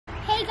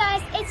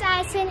it's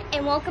Addison,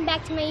 and welcome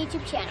back to my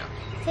YouTube channel.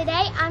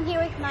 Today I'm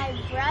here with my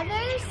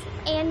brothers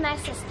and my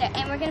sister,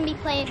 and we're going to be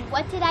playing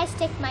What Did I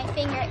Stick My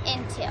Finger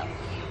Into?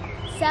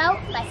 So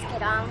let's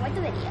get on with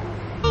the video.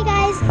 Hey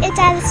guys, it's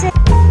Addison.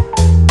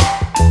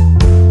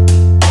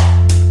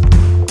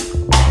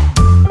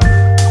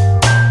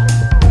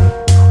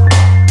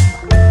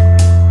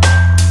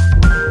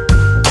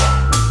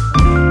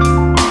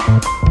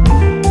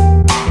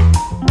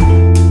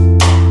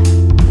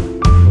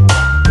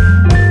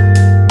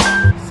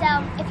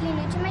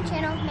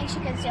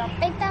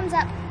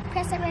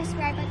 Press that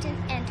subscribe button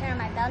and turn on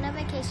my bell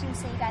notifications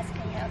so you guys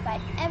can be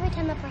notified every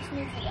time I post a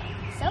new video.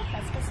 So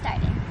let's get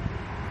started.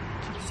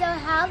 So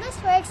how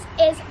this works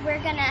is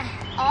we're gonna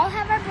all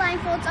have our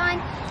blindfolds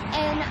on,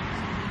 and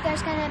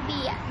there's gonna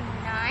be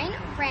 9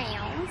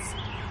 rounds,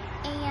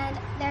 and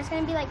there's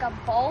gonna be like a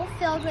bowl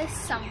filled with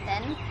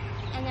something,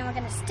 and then we're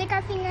gonna stick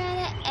our finger in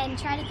it and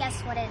try to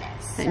guess what it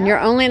is. So, and you're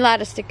only allowed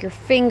to stick your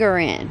finger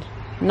in,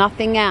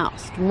 nothing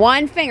else.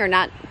 One finger,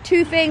 not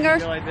 2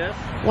 fingers. Like this?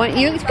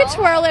 You could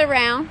swirl it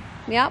around.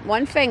 Yep,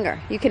 1 finger.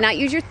 You cannot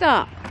use your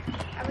thumb.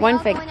 Are we 1 all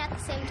finger. going at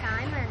the same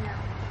time or no?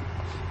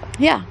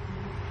 Yeah.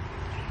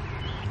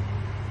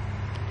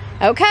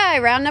 Okay,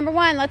 round number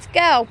 1. Let's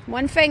go.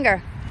 1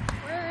 finger.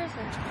 Where is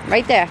it?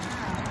 Right there.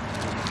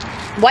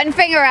 1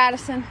 finger,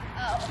 Addison.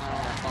 Oh.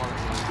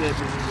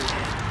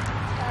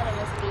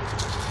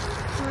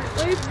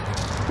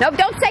 Nope,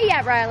 don't say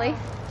yet, Riley.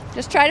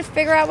 Just try to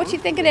figure out what you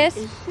think it is.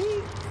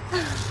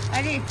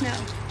 I didn't know.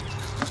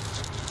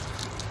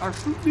 Our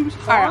Fruit Loops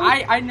car?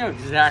 I know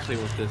exactly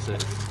what this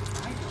is.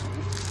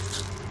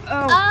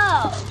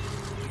 Oh.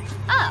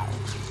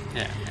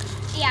 Yeah.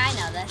 Yeah, I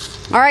know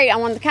this. All right,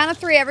 on the count of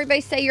 3,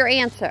 everybody say your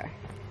answer.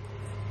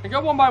 And go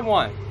one by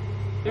one.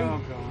 Oh,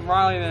 God.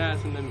 Riley, then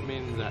Addison, then me,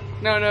 and Zach.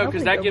 No,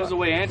 because that gives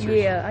away answers.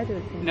 Yeah, I do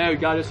it. No, you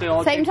gotta say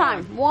all at the Same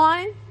time.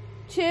 1,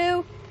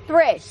 2,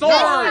 3. Salt!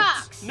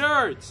 rocks.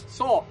 Nerds!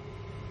 Salt!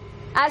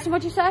 Addison,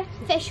 what'd you say?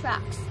 Fish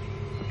rocks.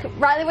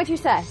 Riley, what'd you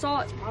say?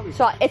 Salt.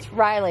 Salt. It's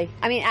Riley.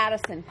 I mean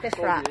Addison. Fish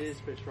rocks. It is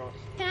fish rocks.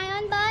 Can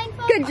I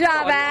unblindfold? Good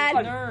job,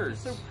 Ad. Nerds.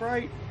 So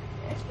bright.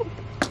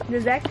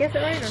 Does that get it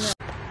right or no?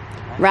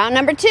 Round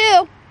number 2.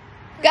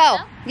 Go.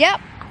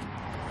 Yep.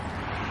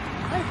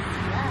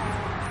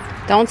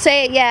 Don't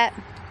say it yet.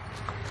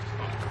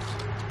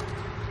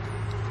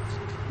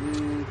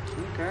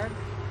 Okay.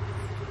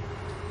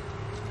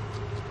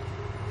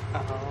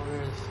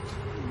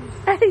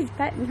 Uh-oh, He's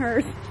petting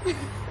hers.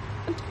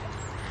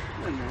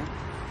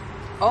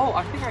 Oh,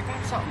 I think I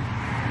got something.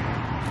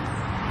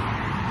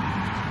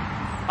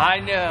 I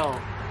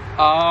know.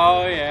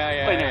 Oh,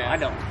 yeah. Wait, no, I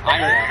don't.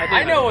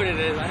 I know what it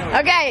is. I know what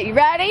Okay, you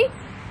ready?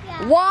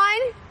 Yeah. 1,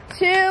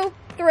 2,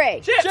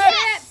 3.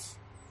 Chips!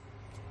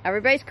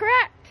 Everybody's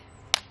correct.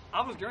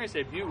 I was going to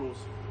say bugles.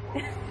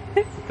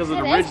 Because of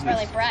the It is richness.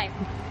 really bright.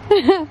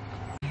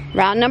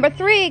 Round number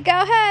 3. Go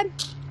ahead.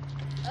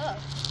 Oh.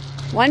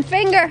 1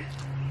 finger.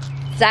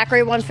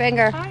 Zachary, 1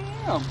 finger. I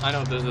am. I know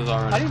what this is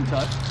already. I didn't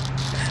touch.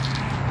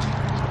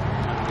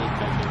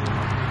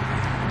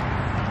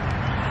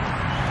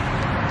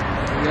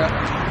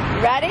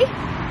 Yeah. Ready?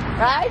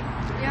 Right?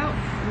 Yep.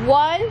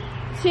 1,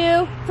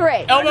 2,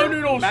 3. Elbow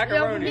noodles.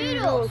 Macaroni.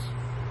 Noodles.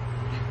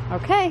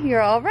 Okay,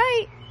 you're all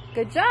right.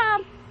 Good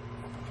job.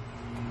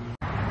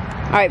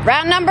 All right,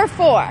 round number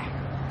 4.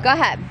 Go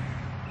ahead.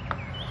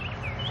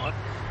 What?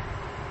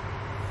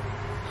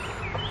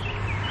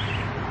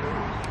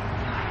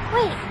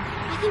 Wait,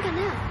 I think I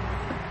know.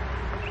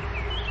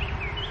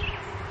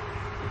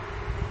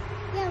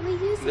 Yeah, we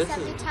use this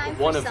every time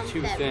one for of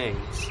something. 2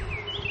 things.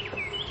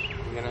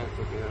 You're gonna have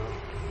to go.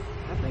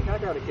 I think I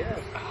got a guess.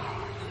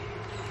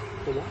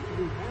 But why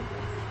do we have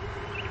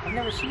that? I've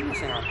never seen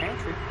this in our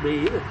pantry.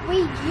 Me either. We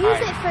use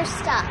Alright. it for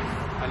stuff.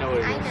 I know what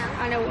it is. I know.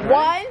 I know what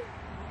 1,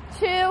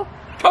 2,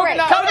 3.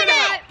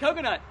 Coconut!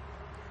 Coconut!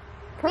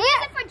 We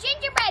use it for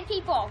gingerbread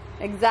people.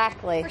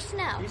 Exactly. For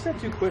snow. You said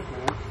too quick,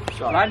 man.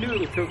 Sorry. I knew it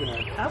was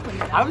coconut.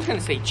 I was gonna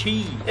say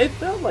cheese. It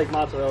felt like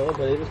mozzarella,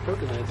 but it was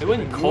coconut. It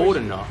wasn't cold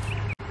enough.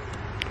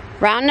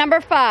 Round number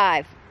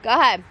 5. Go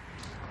ahead.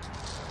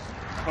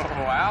 Oh,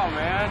 wow,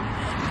 man.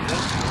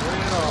 That's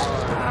really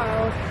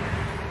hard.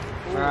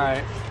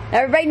 Alright.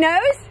 Everybody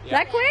knows? Yep.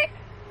 That quick?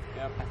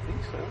 Yep. I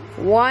think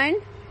so. 1,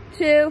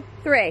 2,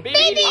 3.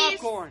 BB's.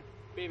 Popcorn.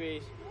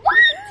 BB's. What?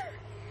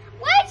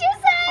 What'd you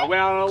say? I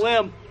went out on a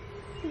limb.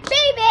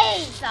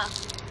 Babies.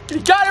 You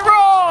got it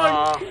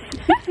wrong!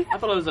 I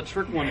thought it was a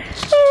trick one. We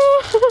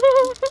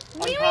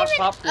Unpopped don't even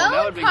popcorn, that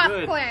own would be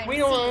popcorn. good. We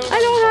don't I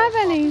don't have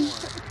any.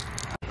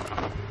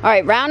 All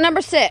right, round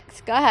number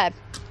 6. Go ahead.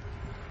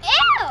 Ew.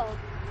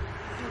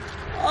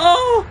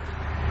 Oh!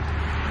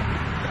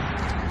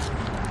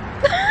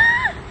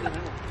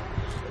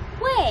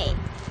 Wait.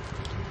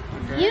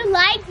 Okay. You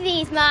like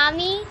these,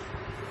 Mommy?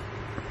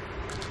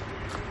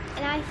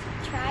 And I've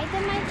tried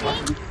them, I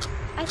think.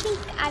 I think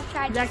I've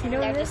tried Jack, them. you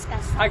know They're this?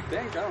 disgusting. I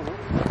think, I don't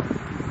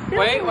know.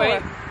 Wait. I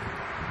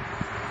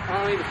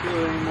don't need to feel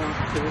it anymore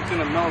because it's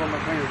gonna melt on my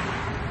fingers.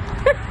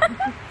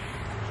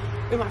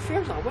 Hey, my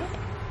finger's not wet.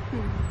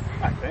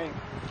 I think.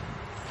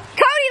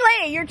 Cody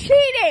Lee, you're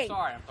cheating.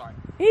 Sorry, I'm sorry.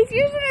 He's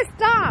using his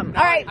thumb. No,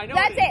 All right, I know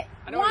that's it.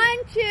 I know 1,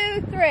 2,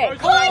 3. Frozen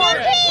Corn and corn.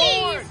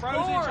 peas.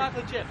 Frozen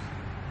chocolate chips.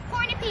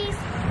 Corn and peas.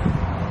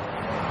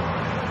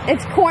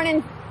 It's corn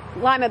and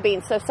lima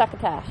beans, so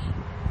succotash.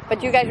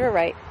 But you guys were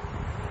right.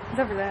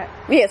 Except for that.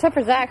 Yeah, except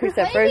for Zach, who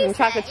said What did he frozen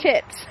chocolate say?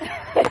 chips.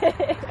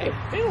 It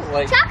feels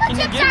like. Chocolate can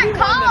chips you give me aren't one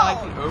that I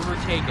cold. can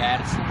overtake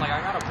Addison? Like,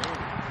 I gotta win.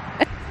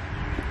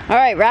 All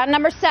right, round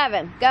number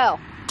 7. Go.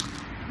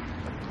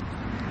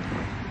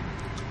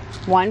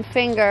 1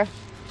 finger.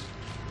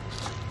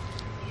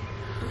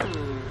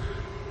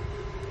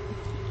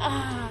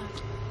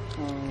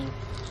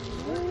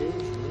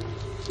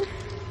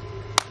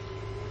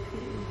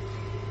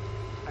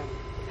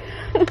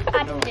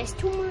 I do this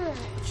too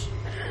much.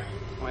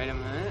 Wait a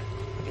minute.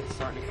 It's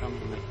starting to come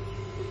to me.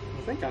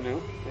 I think I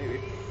know. Maybe.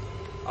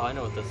 Oh, I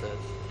know what this is.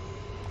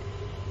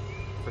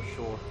 For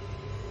sure.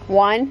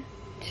 1,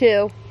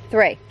 2,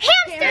 3.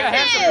 Hamster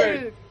hamster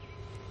food.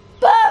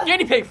 food.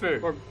 Guinea pig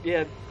food. Or,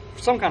 yeah,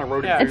 some kind of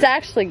rodent Yeah. food. It's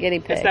actually guinea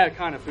pig. It's that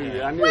kind of food.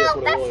 I knew Well, that's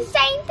what that's it the was.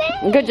 same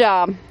thing. Good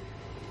job.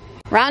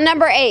 Round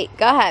number 8.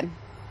 Go ahead.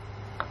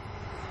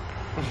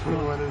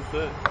 What is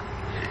that?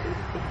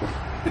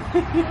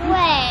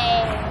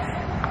 Wait.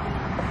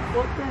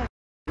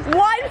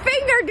 1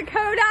 finger,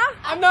 Dakota.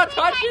 I'm not I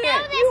touching know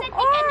it. this.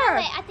 are.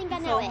 I think I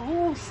know it.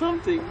 Oh,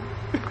 something. What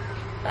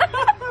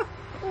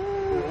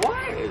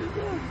is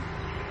that?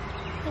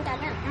 I think I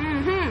know.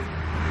 Mm-hmm.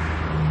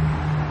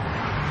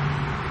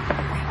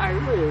 I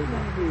really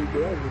not too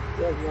good.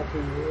 That's not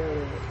too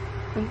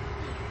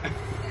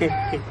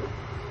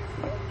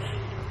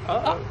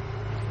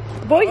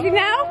good. Boys, you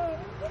know?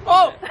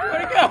 Oh,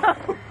 where'd it go?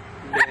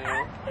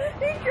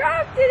 He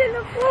dropped it in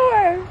the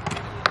floor.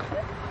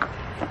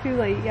 Too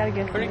late. You gotta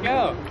guess. Where'd it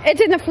go? It's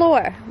in the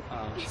floor.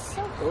 It's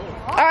so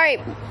All right.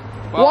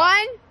 Well-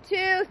 1,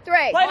 2,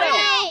 3. Play-Doh.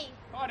 Play.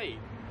 Buddy,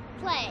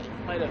 Play.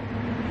 Play-Doh.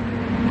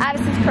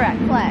 Addison's correct.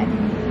 Play.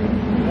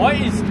 what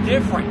is the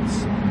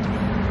difference?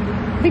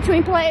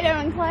 Between Play-Doh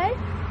and clay?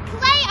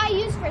 Clay I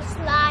use for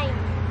slime.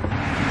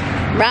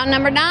 Round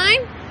number 9.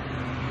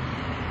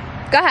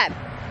 Go ahead.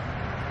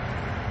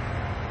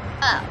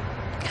 Oh.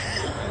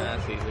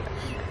 That's easy.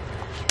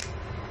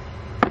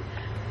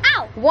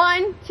 Ow.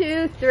 1,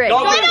 2, 3.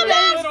 Dog, Little little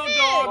dog. dog,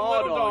 Small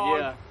little dog,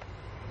 dog.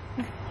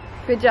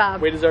 Good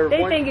job. We deserve They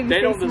one. think if you They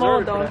say don't small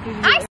deserve dogs, that. you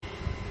do it.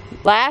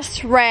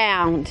 Last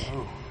round.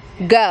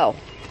 Go.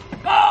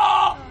 Oh!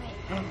 Oh,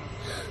 wait.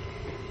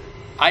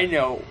 I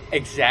know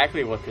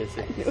exactly what this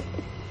is.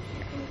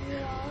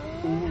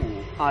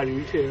 Ooh, I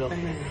do too.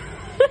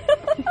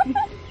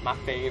 My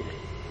favorite.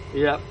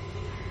 Yep.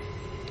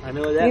 I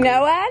know that. You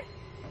know what? I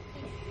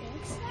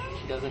think so.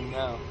 She doesn't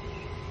know.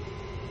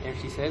 And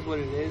if she says what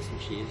it is, then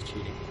she is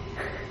cheating.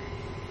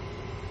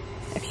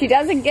 If she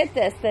doesn't get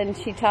this, then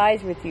she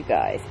ties with you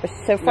guys. But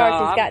so far, No,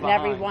 she's I'm gotten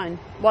every behind. one.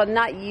 Well,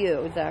 not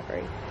you,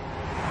 Zachary.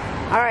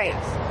 All right.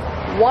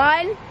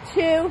 1,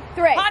 2,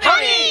 3.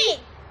 Honey.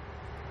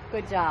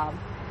 Good job.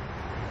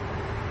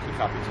 She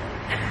copies it.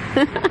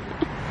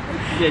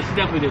 Yeah, she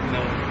definitely didn't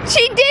know it.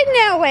 She did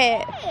know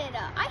it. Good.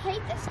 I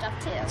hate this stuff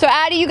too. So,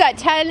 Addie, you got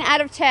 10 out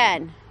of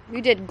 10.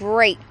 You did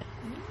great.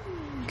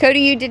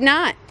 Cody, you did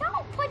not.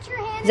 Don't put your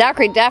hand.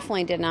 Zachary in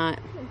definitely did not.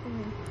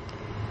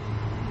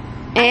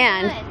 the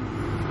And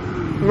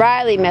Good.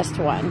 Riley missed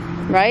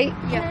one, right?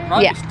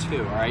 Riley's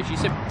 2, alright? She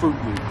said Fruit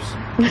Loops.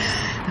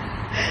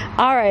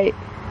 All right.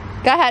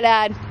 Go ahead,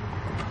 Ad.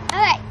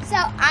 Okay, so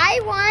I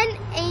won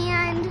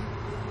and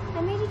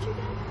how many did you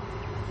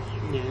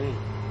get? Yeah.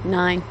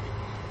 9.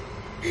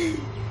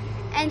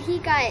 And he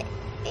got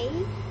 8,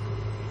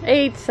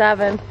 8,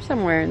 7,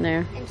 somewhere in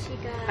there. and she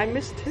got I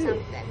missed 2.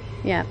 something.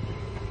 Yeah.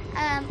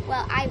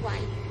 Well, I won.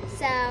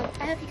 So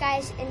I hope you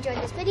guys enjoyed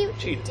this video. If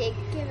you Cheated. did,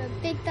 give a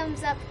big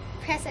thumbs up,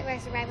 press that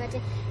subscribe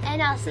button,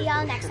 and I'll see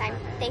y'all next time.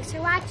 Thanks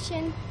for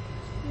watching.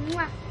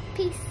 Mwah.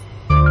 Peace.